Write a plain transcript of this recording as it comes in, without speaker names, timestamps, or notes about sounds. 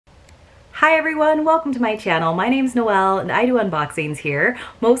Hi everyone, welcome to my channel. My name's Noelle and I do unboxings here,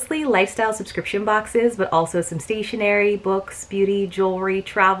 mostly lifestyle subscription boxes, but also some stationery, books, beauty, jewelry,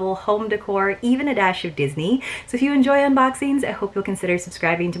 travel, home decor, even a dash of Disney. So if you enjoy unboxings, I hope you'll consider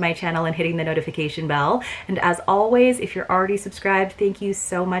subscribing to my channel and hitting the notification bell. And as always, if you're already subscribed, thank you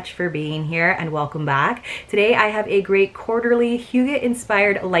so much for being here and welcome back. Today I have a great quarterly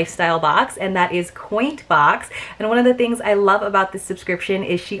hygge-inspired lifestyle box, and that is Quaint Box. And one of the things I love about this subscription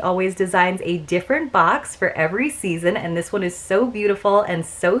is she always designs a different box for every season, and this one is so beautiful and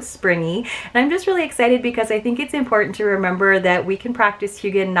so springy. And I'm just really excited because I think it's important to remember that we can practice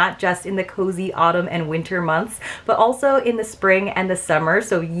hygge not just in the cozy autumn and winter months, but also in the spring and the summer.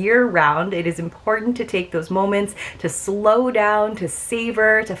 So year round, it is important to take those moments to slow down, to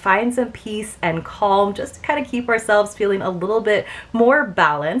savor, to find some peace and calm, just to kind of keep ourselves feeling a little bit more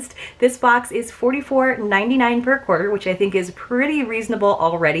balanced. This box is $44.99 per quarter, which I think is pretty reasonable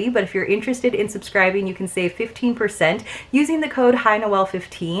already, but if you're interested in subscribing, you can save 15% using the code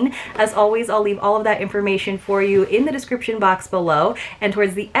hinoel15. As always, I'll leave all of that information for you in the description box below. And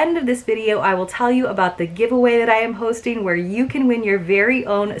towards the end of this video, I will tell you about the giveaway that I am hosting where you can win your very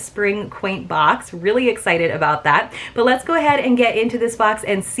own spring Quaint box. Really excited about that. But let's go ahead and get into this box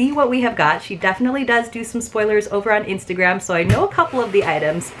and see what we have got. She definitely does do some spoilers over on Instagram, so I know a couple of the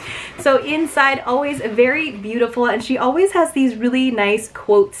items. So inside, always very beautiful, and she always has these really nice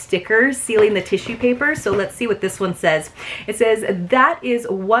quote stickers sealing the tissue paper. So let's see what this one says. It says, "That is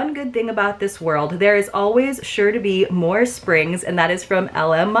one good thing about this world. There is always sure to be more springs," and that is from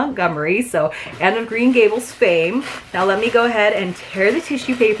L.M. Montgomery, so Anne of Green Gables fame. Now let me go ahead and tear the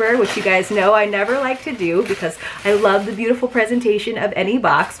tissue paper, which you guys know I never like to do because I love the beautiful presentation of any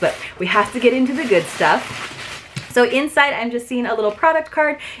box, but we have to get into the good stuff. So inside, I'm just seeing a little product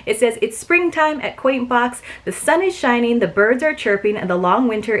card. It says, "It's springtime at Quaint Box. The sun is shining, the birds are chirping, and the long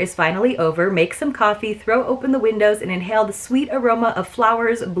winter is finally over. Make some coffee, throw open the windows, and inhale the sweet aroma of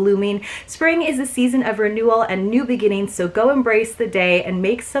flowers blooming. Spring is a season of renewal and new beginnings, so go embrace the day and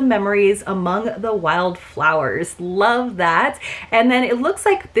make some memories among the wildflowers." Love that. And then it looks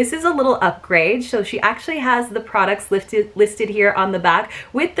like this is a little upgrade. So she actually has the products listed here on the back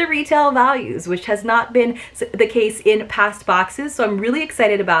with the retail values, which has not been the case in past boxes, so I'm really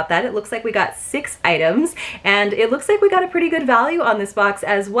excited about that. It looks like we got 6 items, and it looks like we got a pretty good value on this box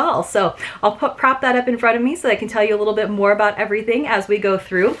as well. So I'll prop that up in front of me so I can tell you a little bit more about everything as we go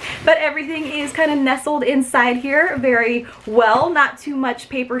through. But everything is kind of nestled inside here very well, not too much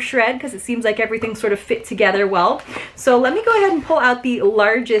paper shred because it seems like everything sort of fit together well. So let me go ahead and pull out the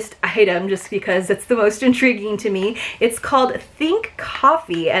largest item just because it's the most intriguing to me. It's called Think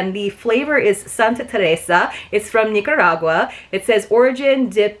Coffee, and the flavor is Santa Teresa. It's from Nicaragua. It says origin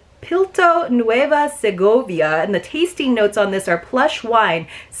de Pilto Nueva Segovia, and the tasting notes on this are plush wine,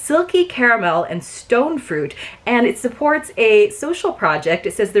 silky caramel, and stone fruit, and it supports a social project.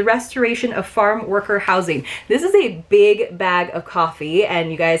 It says the restoration of farm worker housing. This is a big bag of coffee, and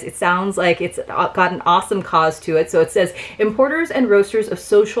you guys, it sounds like it's got an awesome cause to it. So it says importers and roasters of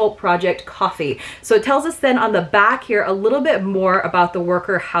social project coffee. So it tells us then on the back here a little bit more about the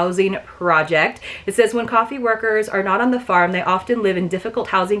worker housing project. It says when coffee workers are not on the farm, they often live in difficult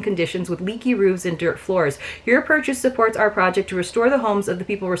housing conditions with leaky roofs and dirt floors. Your purchase supports our project to restore the homes of the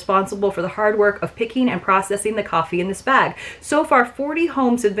people responsible for the hard work of picking and processing the coffee in this bag. So far, 40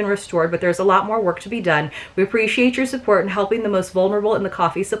 homes have been restored, but there's a lot more work to be done. We appreciate your support in helping the most vulnerable in the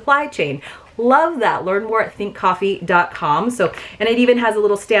coffee supply chain." Love that. Learn more at thinkcoffee.com. So, and it even has a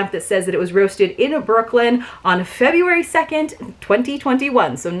little stamp that says that it was roasted in Brooklyn on February 2nd,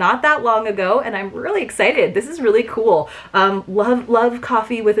 2021. So not that long ago, and I'm really excited. This is really cool. Love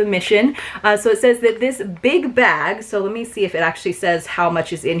coffee with a mission. So it says that this big bag, so let me see if it actually says how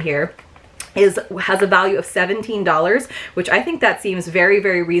much is in here, has a value of $17, which I think that seems very,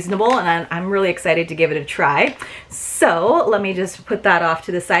 very reasonable, and I'm really excited to give it a try. So let me just put that off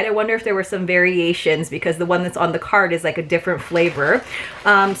to the side. I wonder if there were some variations because the one that's on the card is like a different flavor.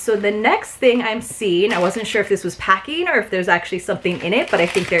 So the next thing I'm seeing, I wasn't sure if this was packing or if there's actually something in it, but I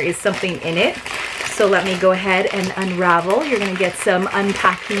think there is something in it. So let me go ahead and unravel. You're gonna get some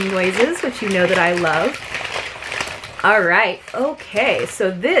unpacking noises, which you know that I love. All right, okay, so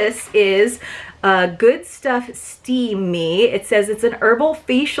this is Good Stuff Steam Me. It says it's an herbal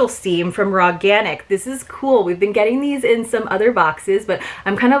facial steam from Organic. This is cool. We've been getting these in some other boxes, but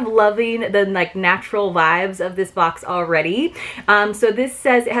I'm kind of loving the like natural vibes of this box already. So this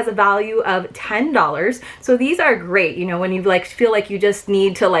says it has a value of $10. So these are great, you know, when you like feel like you just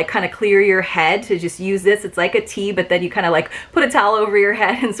need to like kind of clear your head, to just use this. It's like a tea, but then you kind of like put a towel over your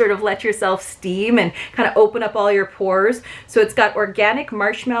head and sort of let yourself steam and kind of open up all your pores. So it's got organic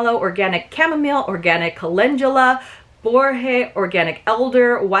marshmallow, organic chamomile, organic calendula, borhe, organic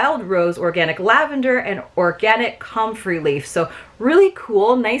elder, wild rose, organic lavender, and organic comfrey leaf. So really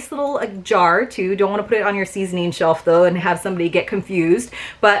cool, nice little jar too. Don't want to put it on your seasoning shelf though and have somebody get confused,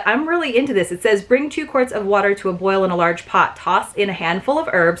 but I'm really into this. It says bring 2 quarts of water to a boil in a large pot, toss in a handful of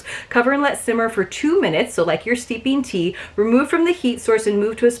herbs, cover and let simmer for 2 minutes, so like you're steeping tea, remove from the heat source and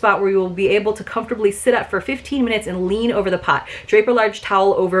move to a spot where you will be able to comfortably sit up for 15 minutes and lean over the pot. Drape a large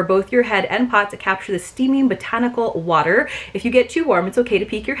towel over both your head and pot to capture the steaming botanical water. If you get too warm, it's okay to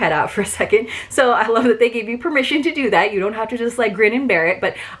peek your head out for a second. So I love that they gave you permission to do that. You don't have to just like grin and bear it,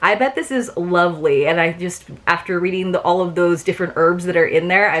 but I bet this is lovely. And I just, after reading all of those different herbs that are in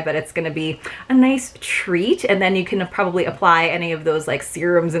there, I bet it's going to be a nice treat. And then you can probably apply any of those like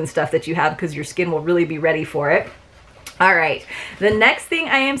serums and stuff that you have, because your skin will really be ready for it. All right, the next thing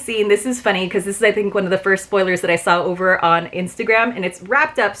I am seeing, this is funny because this is I think one of the first spoilers that I saw over on Instagram, and it's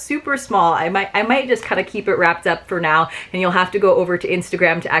wrapped up super small. I might just kind of keep it wrapped up for now, and you'll have to go over to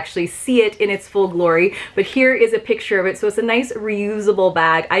Instagram to actually see it in its full glory. But here is a picture of it. So it's a nice reusable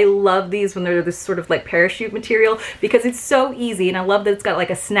bag. I love these when they're this sort of like parachute material, because it's so easy, and I love that it's got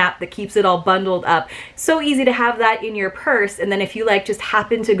like a snap that keeps it all bundled up. So easy to have that in your purse, and then if you like just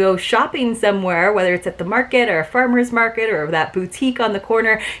happen to go shopping somewhere, whether it's at the market or a farmer's market or that boutique on the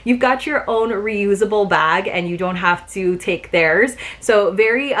corner, you've got your own reusable bag and you don't have to take theirs. So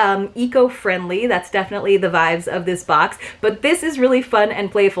very eco-friendly. That's definitely the vibes of this box. But this is really fun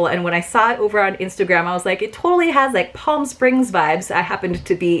and playful, and when I saw it over on Instagram, I was like, it totally has like Palm Springs vibes. I happened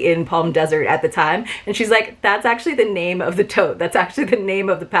to be in Palm Desert at the time, and she's like, that's actually the name of the tote. That's actually the name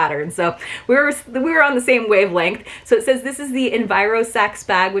of the pattern. So we were on the same wavelength. So it says this is the EnviroSax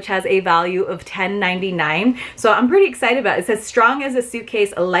bag, which has a value of $10.99. So I'm pretty excited about it. It says strong as a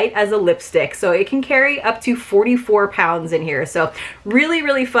suitcase, light as a lipstick. So it can carry up to 44 pounds in here. So really,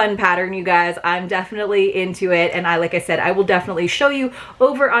 really fun pattern, you guys. I'm definitely into it. And like I said, I will definitely show you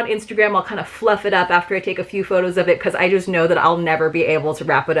over on Instagram. I'll kind of fluff it up after I take a few photos of it, because I just know that I'll never be able to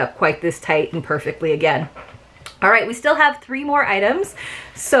wrap it up quite this tight and perfectly again. All right, we still have 3 more items.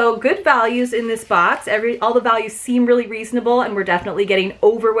 So good values in this box. All the values seem really reasonable, and we're definitely getting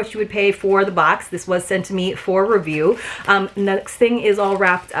over what you would pay for the box. This was sent to me for review. Next thing is all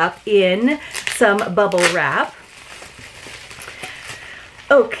wrapped up in some bubble wrap.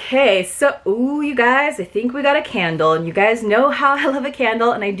 Okay, so, ooh, you guys, I think we got a candle, and you guys know how I love a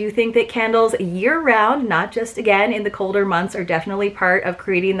candle, and I do think that candles year-round, not just, again, in the colder months, are definitely part of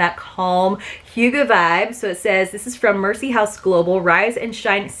creating that calm hygge vibe. So it says, this is from Mercy House Global, Rise and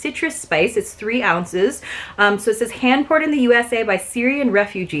Shine Citrus Spice. It's 3 ounces. So it says, hand-poured in the USA by Syrian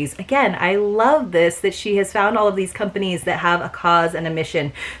refugees. Again, I love this, that she has found all of these companies that have a cause and a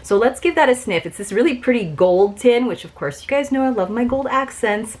mission. So let's give that a sniff. It's this really pretty gold tin, which, of course, you guys know I love my gold accents.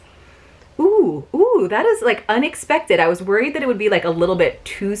 Ooh, that is like unexpected. I was worried that it would be like a little bit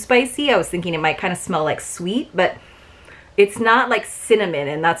too spicy. I was thinking it might kind of smell like sweet, but it's not like cinnamon,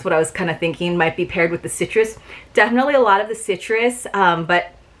 and that's what I was kind of thinking might be paired with the citrus. Definitely a lot of the citrus,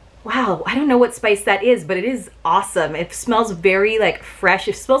 but wow, I don't know what spice that is, but it is awesome. It smells very like fresh.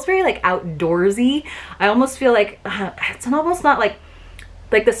 It smells very like outdoorsy. I almost feel like it's almost not like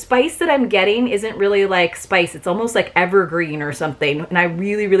the spice that I'm getting isn't really like spice. It's almost like evergreen or something. And I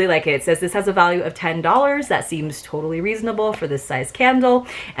really, really like it. It says this has a value of $10. That seems totally reasonable for this size candle.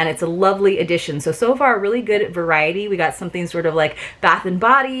 And it's a lovely addition. So far, a really good variety. We got something sort of like Bath and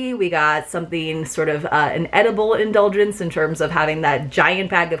Body. We got something sort of an edible indulgence in terms of having that giant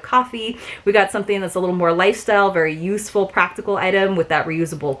bag of coffee. We got something that's a little more lifestyle, very useful, practical item with that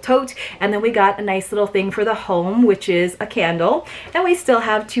reusable tote. And then we got a nice little thing for the home, which is a candle. And we still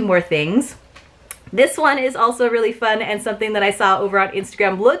have 2 more things. This one is also really fun and something that I saw over on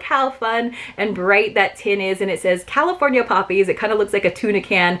Instagram. Look how fun and bright that tin is, and it says California poppies. It kind of looks like a tuna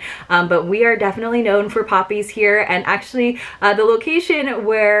can, but we are definitely known for poppies here. And actually the location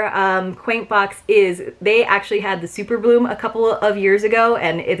where Quaintbox is, they actually had the super bloom a couple of years ago,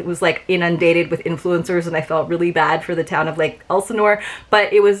 and it was like inundated with influencers, and I felt really bad for the town of Lake Elsinore,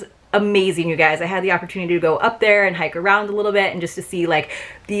 but it was amazing, you guys. I had the opportunity to go up there and hike around a little bit and just to see like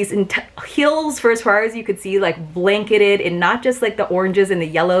these hills for as far as you could see, like blanketed in not just like the oranges and the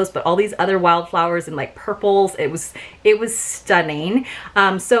yellows, but all these other wildflowers and like purples. It was stunning.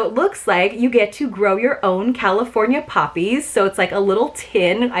 So it looks like you get to grow your own California poppies. So it's like a little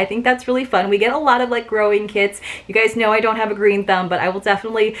tin. I think that's really fun. We get a lot of like growing kits. You guys know I don't have a green thumb, but I will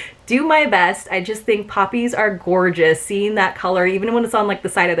definitely do my best. I just think poppies are gorgeous. Seeing that color, even when it's on like the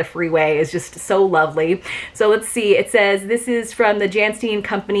side of the freeway, is just so lovely. So let's see. It says this is from the Janstein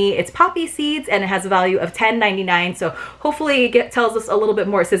Company. It's poppy seeds and it has a value of $10.99. So hopefully it tells us a little bit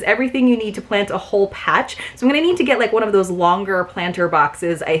more. It says everything you need to plant a whole patch. So I'm gonna need to get like one of those longer planter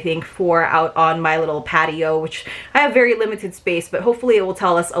boxes, I think, for out on my little patio, which I have very limited space, but hopefully it will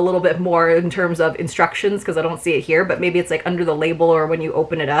tell us a little bit more in terms of instructions, because I don't see it here, but maybe it's like under the label or when you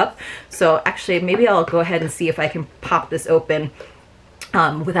open it up. So actually, maybe I'll go ahead and see if I can pop this open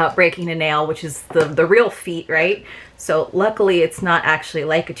without breaking a nail, which is the real feat, right? So luckily it's not actually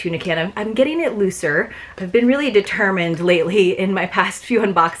like a tuna can. I'm getting it looser. I've been really determined lately in my past few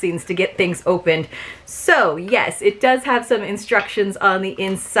unboxings to get things opened. So yes, it does have some instructions on the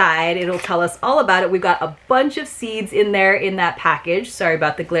inside. It'll tell us all about it. We've got a bunch of seeds in there in that package. Sorry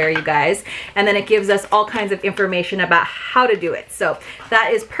about the glare, you guys. And then it gives us all kinds of information about how to do it. So that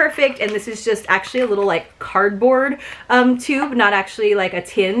is perfect. And this is just actually a little like cardboard tube, not actually like a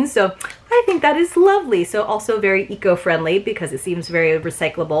tin. So I think that is lovely. So also very eco-friendly because it seems very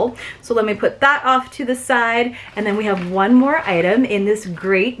recyclable. So let me put that off to the side. And then we have one more item in this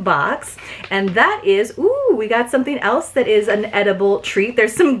great box. And that is, ooh, we got something else that is an edible treat.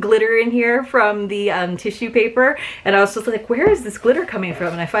 There's some glitter in here from the tissue paper. And I was just like, where is this glitter coming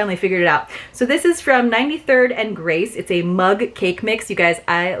from? And I finally figured it out. So this is from 93rd and Grace. It's a mug cake mix. You guys,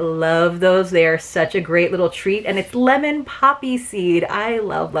 I love those. They are such a great little treat. And it's lemon poppy seed. I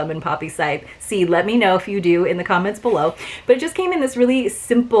love lemon poppy seed. Let me know if you do in the comments below. But it just came in this really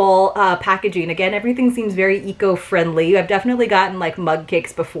simple packaging. Again, everything seems very eco-friendly. I've definitely gotten like mug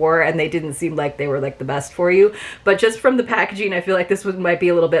cakes before and they didn't seem like they were like the best for you. But just from the packaging, I feel like this one might be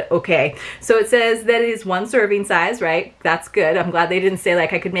a little bit okay. So it says that it is 1 serving size, right? That's good. I'm glad they didn't say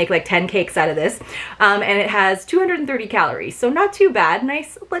like I could make like 10 cakes out of this. And it has 230 calories. So not too bad.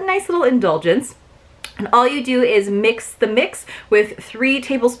 Nice little indulgence. And all you do is mix the mix with 3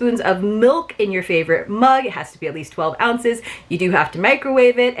 tablespoons of milk in your favorite mug. It has to be at least 12 ounces. You do have to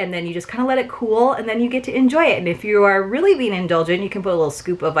microwave it, and then you just kind of let it cool, and then you get to enjoy it. And if you are really being indulgent, you can put a little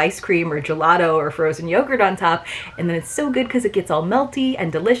scoop of ice cream or gelato or frozen yogurt on top, and then it's so good because it gets all melty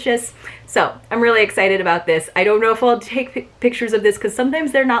and delicious. So I'm really excited about this. I don't know if I'll take pictures of this because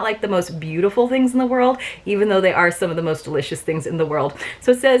sometimes they're not like the most beautiful things in the world, even though they are some of the most delicious things in the world.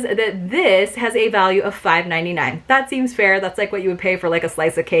 So it says that this has a value of $5.99. That seems fair. That's like what you would pay for like a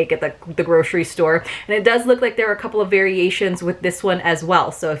slice of cake at the grocery store. And it does look like there are a couple of variations with this one as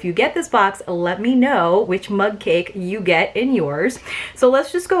well. So if you get this box, let me know which mug cake you get in yours. So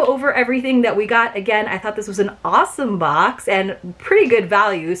let's just go over everything that we got. Again, I thought this was an awesome box and pretty good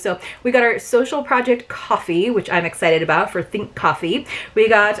value. So we got our social project coffee, which I'm excited about for Think Coffee. We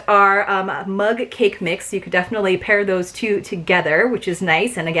got our mug cake mix. You could definitely pair those two together, which is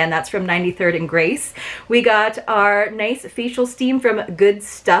nice. And again, that's from 93rd and Grace. We got our nice facial steam from Good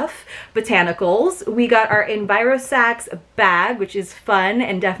Stuff Botanicals. We got our EnviroSax bag, which is fun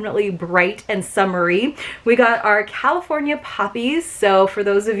and definitely bright and summery. We got our California poppies. So for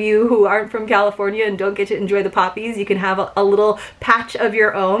those of you who aren't from California and don't get to enjoy the poppies, you can have a little patch of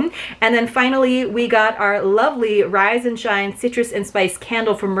your own. And then finally, we got our lovely Rise and Shine Citrus and Spice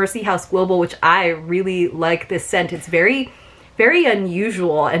candle from Mercy House Global, which I really like this scent. It's very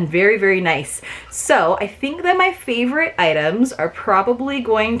unusual and very nice. So I think that my favorite items are probably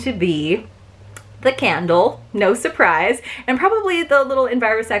going to be the candle, no surprise, and probably the little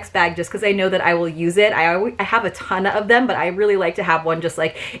EnviroSax bag just because I know that I will use it. I have a ton of them, but I really like to have one just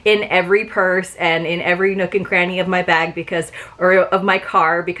like in every purse and in every nook and cranny of my bag or of my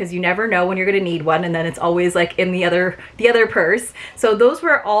car, because you never know when you're gonna need one, and then it's always like in the other purse. So those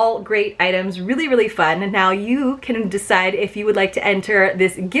were all great items, really fun. And now you can decide if you would like to enter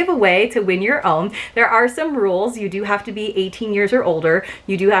this giveaway to win your own. There are some rules. You do have to be 18 years or older.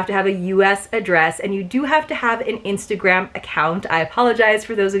 You do have to have a US address, and you do have to have an Instagram account. I apologize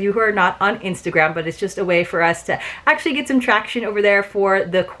for those of you who are not on Instagram, but it's just a way for us to actually get some traction over there for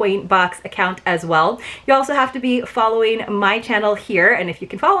the Quaint Box account as well. You also have to be following my channel here, and if you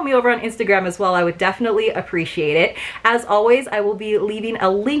can follow me over on Instagram as well, I would definitely appreciate it. As always, I will be leaving a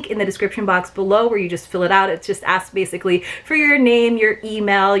link in the description box below where you just fill it out. It just asks basically for your name, your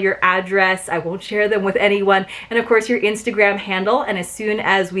email, your address. I won't share them with anyone, and of course your Instagram handle. And as soon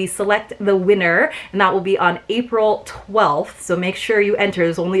as we select the winner, enter, and that will be on April 12th. So make sure you enter.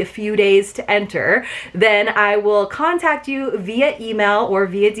 There's only a few days to enter. Then I will contact you via email or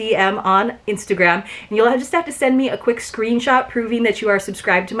via DM on Instagram, and you'll just have to send me a quick screenshot proving that you are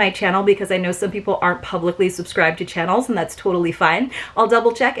subscribed to my channel, because I know some people aren't publicly subscribed to channels, and that's totally fine. I'll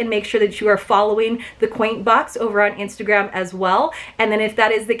double check and make sure that you are following the Quaint Box over on Instagram as well. And then if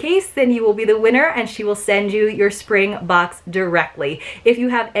that is the case, then you will be the winner, and she will send you your spring box directly. If you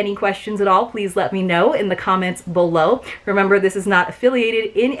have any questions at all, please let me know in the comments below. Remember, this is not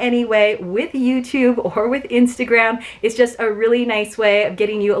affiliated in any way with YouTube or with Instagram. It's just a really nice way of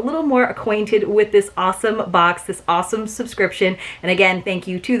getting you a little more acquainted with this awesome box, this awesome subscription. And again, thank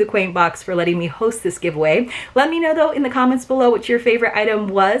you to the Quaint Box for letting me host this giveaway. Let me know though in the comments below what your favorite item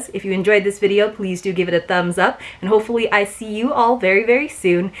was. If you enjoyed this video, please do give it a thumbs up, and hopefully I see you all very, very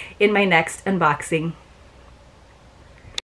soon in my next unboxing.